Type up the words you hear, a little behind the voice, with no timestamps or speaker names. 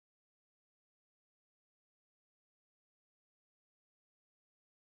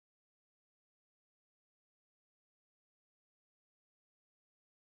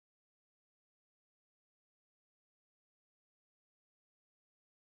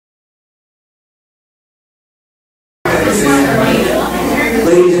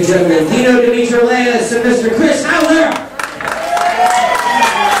to Mr. Chris Howler.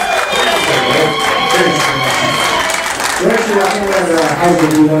 Actually, I'm going to let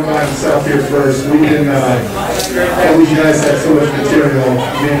Howler do one by himself here first. We can, all these guys have so much material.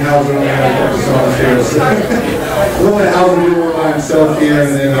 Me and Howler only have a couple songs here. So we'll let Howler do one by himself here,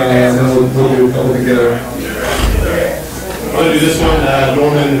 and then we'll do a couple together. I'm going to do this one.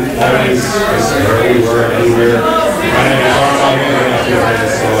 Norman always is everywhere, anywhere. My name is Armand, and I'm here for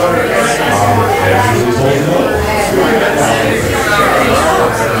this.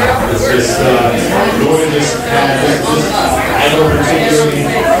 It's just, Norman just I don't particularly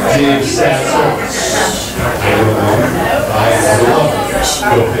dig sad songs. I love it.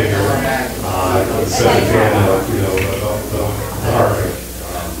 Go figure. I'm such a fan of, the harmony.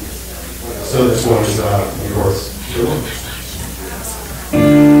 So this one is yours.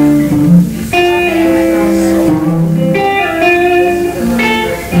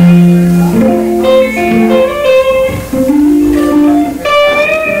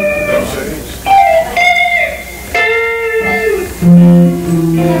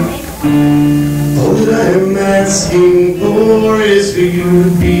 All I'm asking for is for you to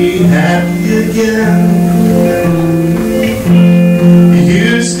be happy again. You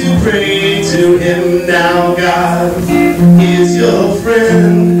used to pray to him, now God is your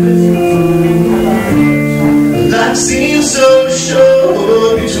friend. Life seems so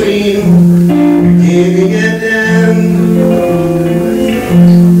short between beginning and end.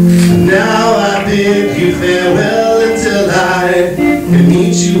 Now I bid you farewell until I can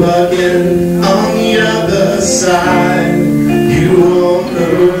meet you again on the other side. You won't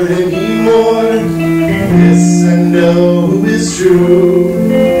hurt anymore. This I know is true.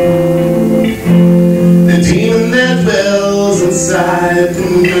 The demon that dwells inside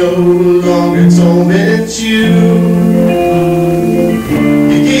can no longer torment you.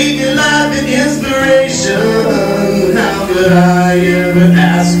 You gave me life and inspiration. How could I ever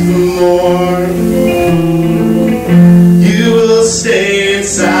ask for more? You will stay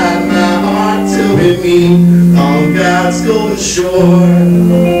inside my heart till we meet on God's golden shore.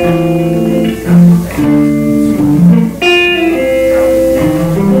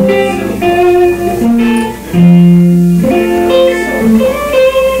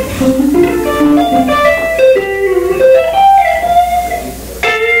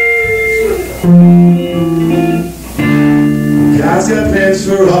 God's got plans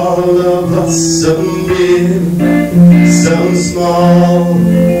for all of us, some big, some small,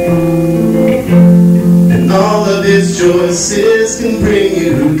 and all of his choices can bring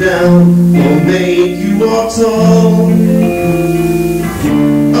you down or make you walk tall.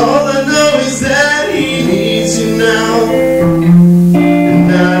 All I know is that he needs you now and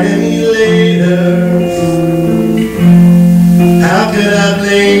not any later. How could I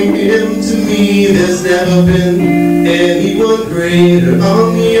blame him? To me there's never been anyone greater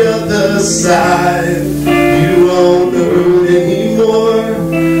on the other side. You won't hurt anymore.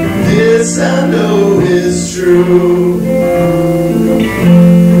 This I know is true.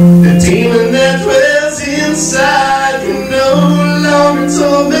 The demon that dwells inside can no longer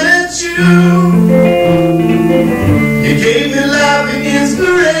torment you. You gave me life and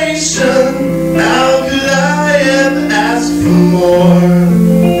inspiration. How could I ever ask for more?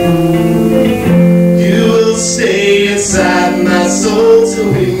 Stay inside my soul till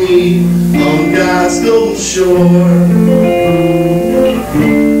we meet on God's golden shore.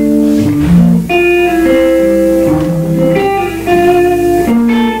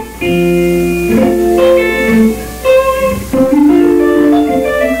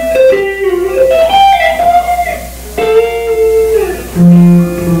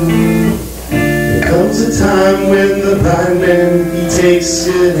 There comes a time when the blind man, he takes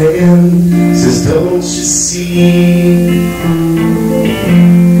your hand, says, don't you see?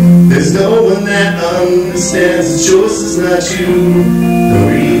 There's no one that understands the choice is not you,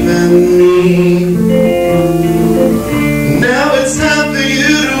 nor even me. Now it's time for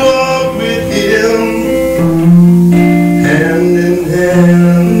you to walk with him, hand in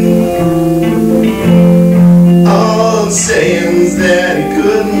hand. All I'm saying is that he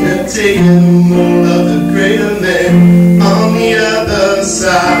couldn't have taken more of the greater man on the other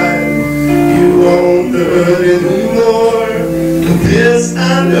side. You won't hurt anymore. This I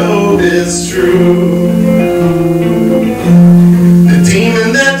know is true. The demon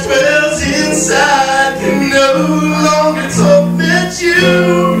that dwells inside can no longer torment you.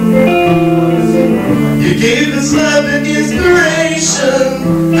 You gave us love and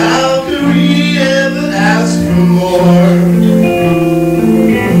inspiration. How could we ever ask for more?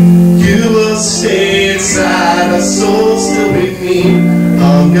 You will stay inside our souls till we meet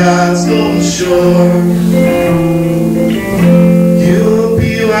on God's golden shore. shore. You'll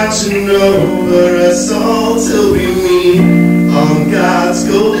be watching over us all till we meet on God's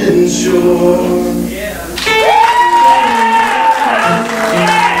golden shore.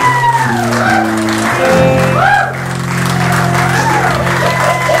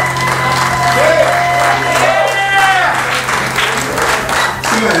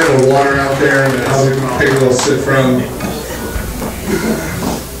 Water out there and I'll take a little sip from.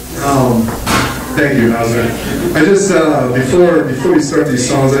 Thank you, Hauser. I just before we start these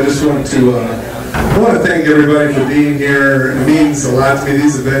songs, I just want to thank everybody for being here. It means a lot to me.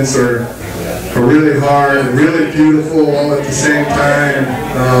 These events are really hard and really beautiful all at the same time.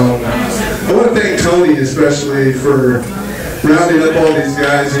 I want to thank Tony especially for rounding up all these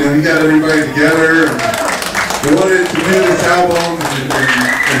guys. You know, he got everybody together. And we wanted to do this album in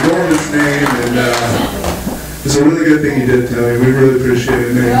Norman's name, and it's a really good thing he did, Tony. We really appreciate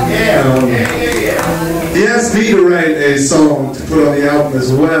it, man. He asked me to write a song to put on the album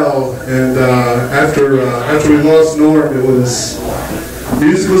as well, and after we lost Norm,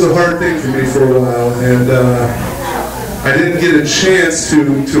 music was a hard thing for me for a while, and I didn't get a chance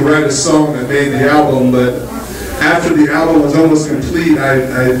to write a song that made the album, but after the album was almost complete,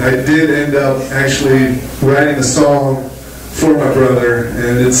 I did end up actually writing a song for my brother,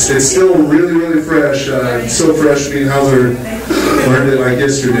 and it's still really, really fresh. It's so fresh. Me and Hauser learned it like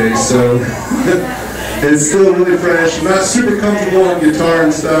yesterday, so it's still really fresh. I'm not super comfortable on guitar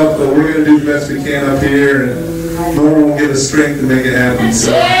and stuff, but we're going to do the best we can up here, and no one will give us strength to make it happen.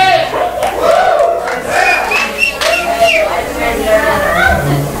 So.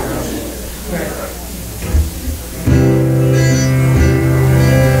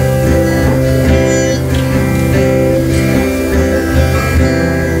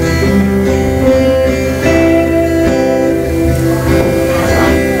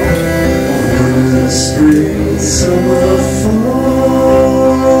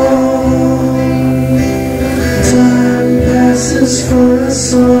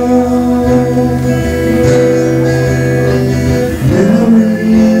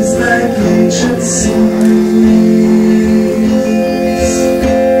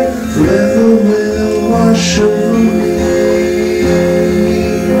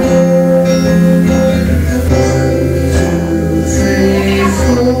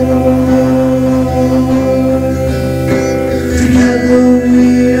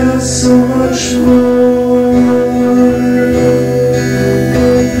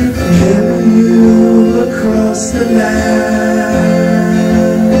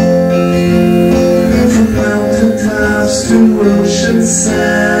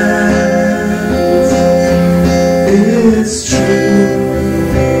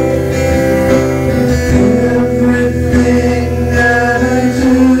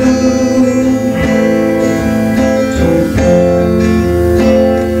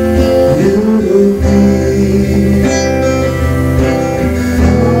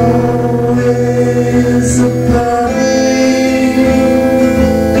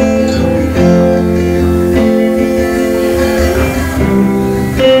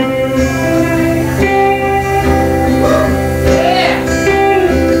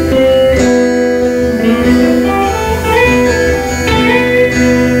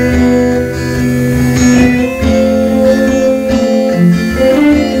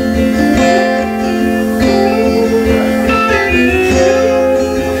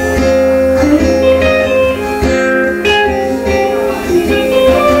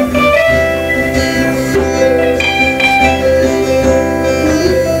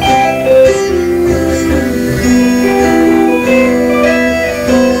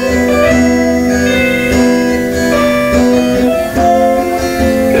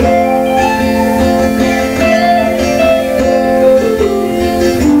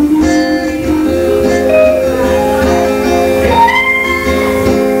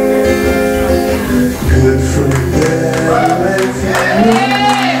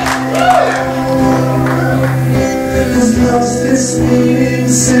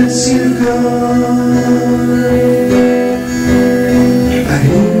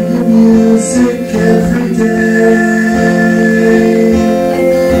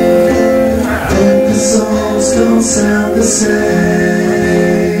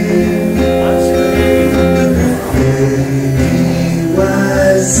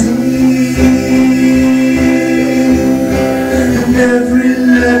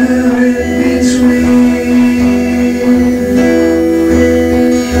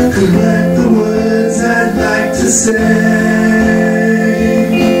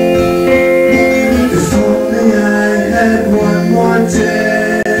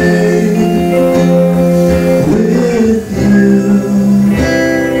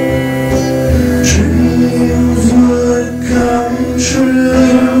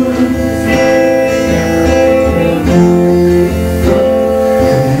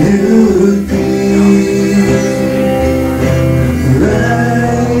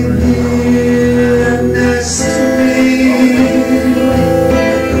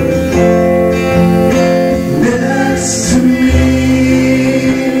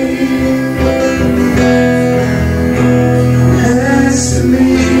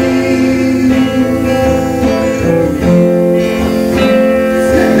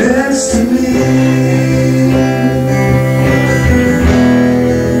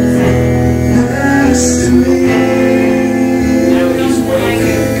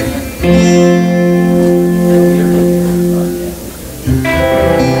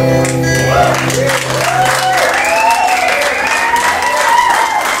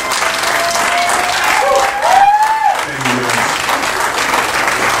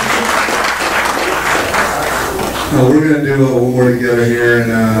 We're going to do one more together here,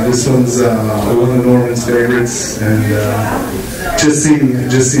 and this one's one of Norman's favorites, and just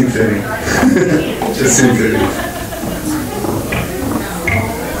seemed fitting. Just seemed fitting.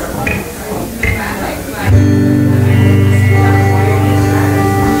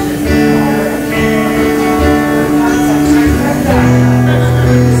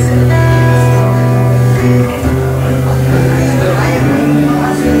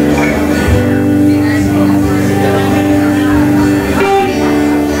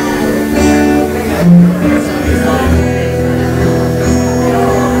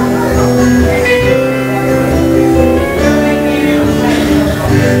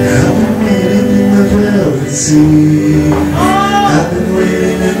 I've been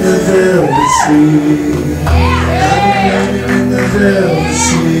waiting in the velvet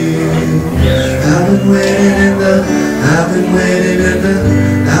sea.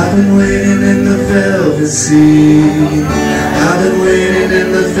 I've been waiting in the velvet sea. I've been waiting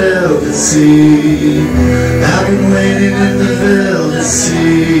in the velvet sea. I've been waiting in the velvet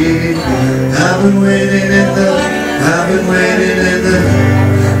sea. I've been waiting in the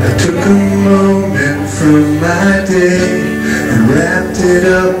I took a moment from my day and wrapped it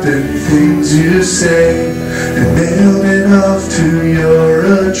up in things you say and mailed it off to your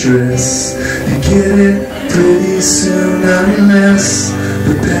address. You get it pretty soon unless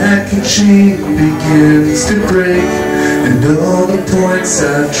the packaging begins to break, and all the points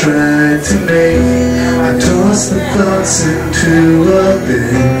I've tried to make, I toss the thoughts into a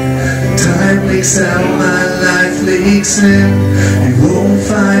bin. Time leaks out, my life leaks in. You won't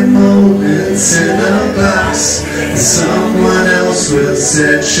find moments in a box, and someone else will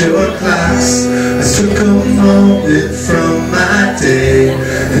set your clocks. I took a moment from my day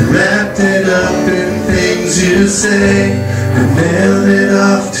and wrapped it up in things you say and mailed it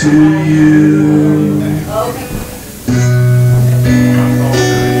off to you.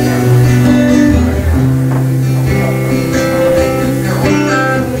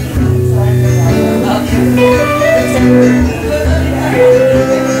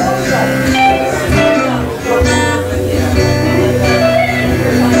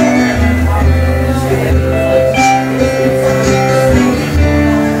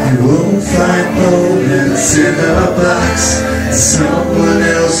 In a box, someone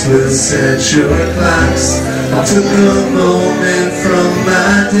else will set your clocks. I took a moment from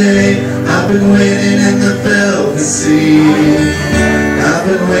my day. I've been waiting in the velvet sea. I've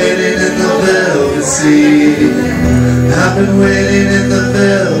been waiting in the velvet sea. I've been waiting in the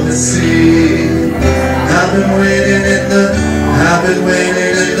velvet sea. I've been waiting in the I've been waiting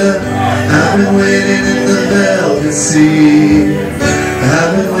in the velvet sea.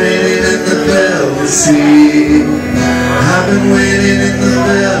 I've been waiting in the velvet sea. I've been waiting in the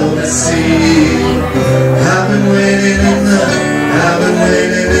velvet sea. I've been waiting in the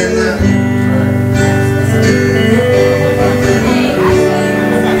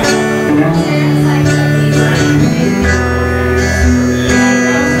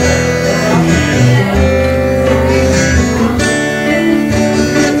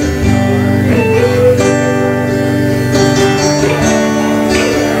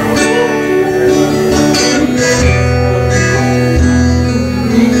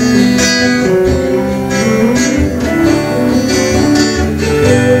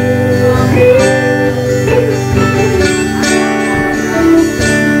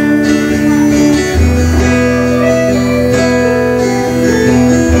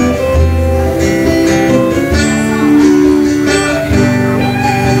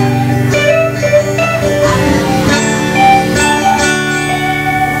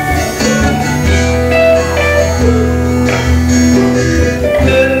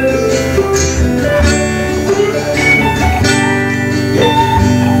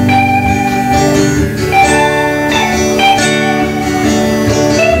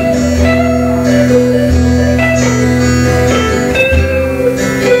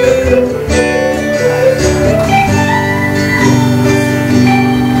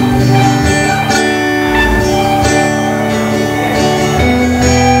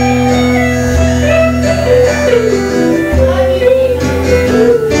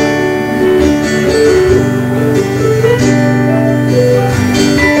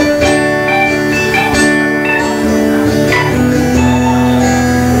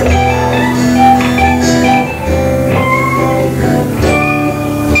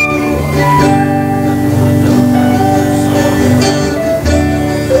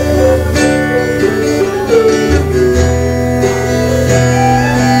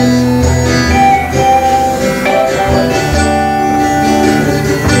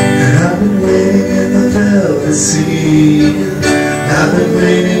been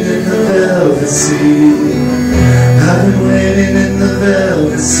waiting in the velvet sea. I've been waiting in the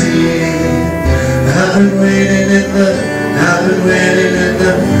velvet sea. I've been waiting in the, I've been waiting in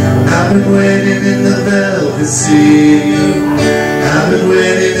the, I've been waiting in the velvet sea. I've been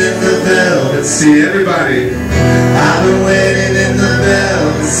waiting in the velvet sea. Everybody. I've been waiting in the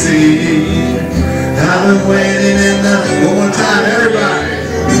velvet sea. I've been waiting in the, one more time, everybody.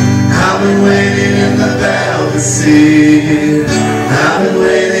 I've been waiting in the velvet sea. I've been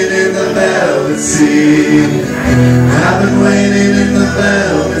waiting in the velvet sea. I've been waiting in the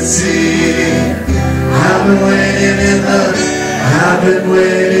velvet sea. I've been waiting in the, I've been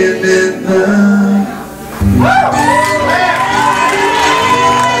waiting in the.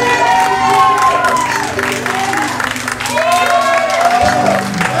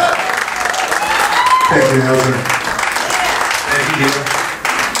 Thank you, Herdman. Thank you, Dino.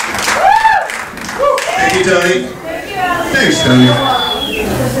 Thank you, Tony. Thanks, Tony.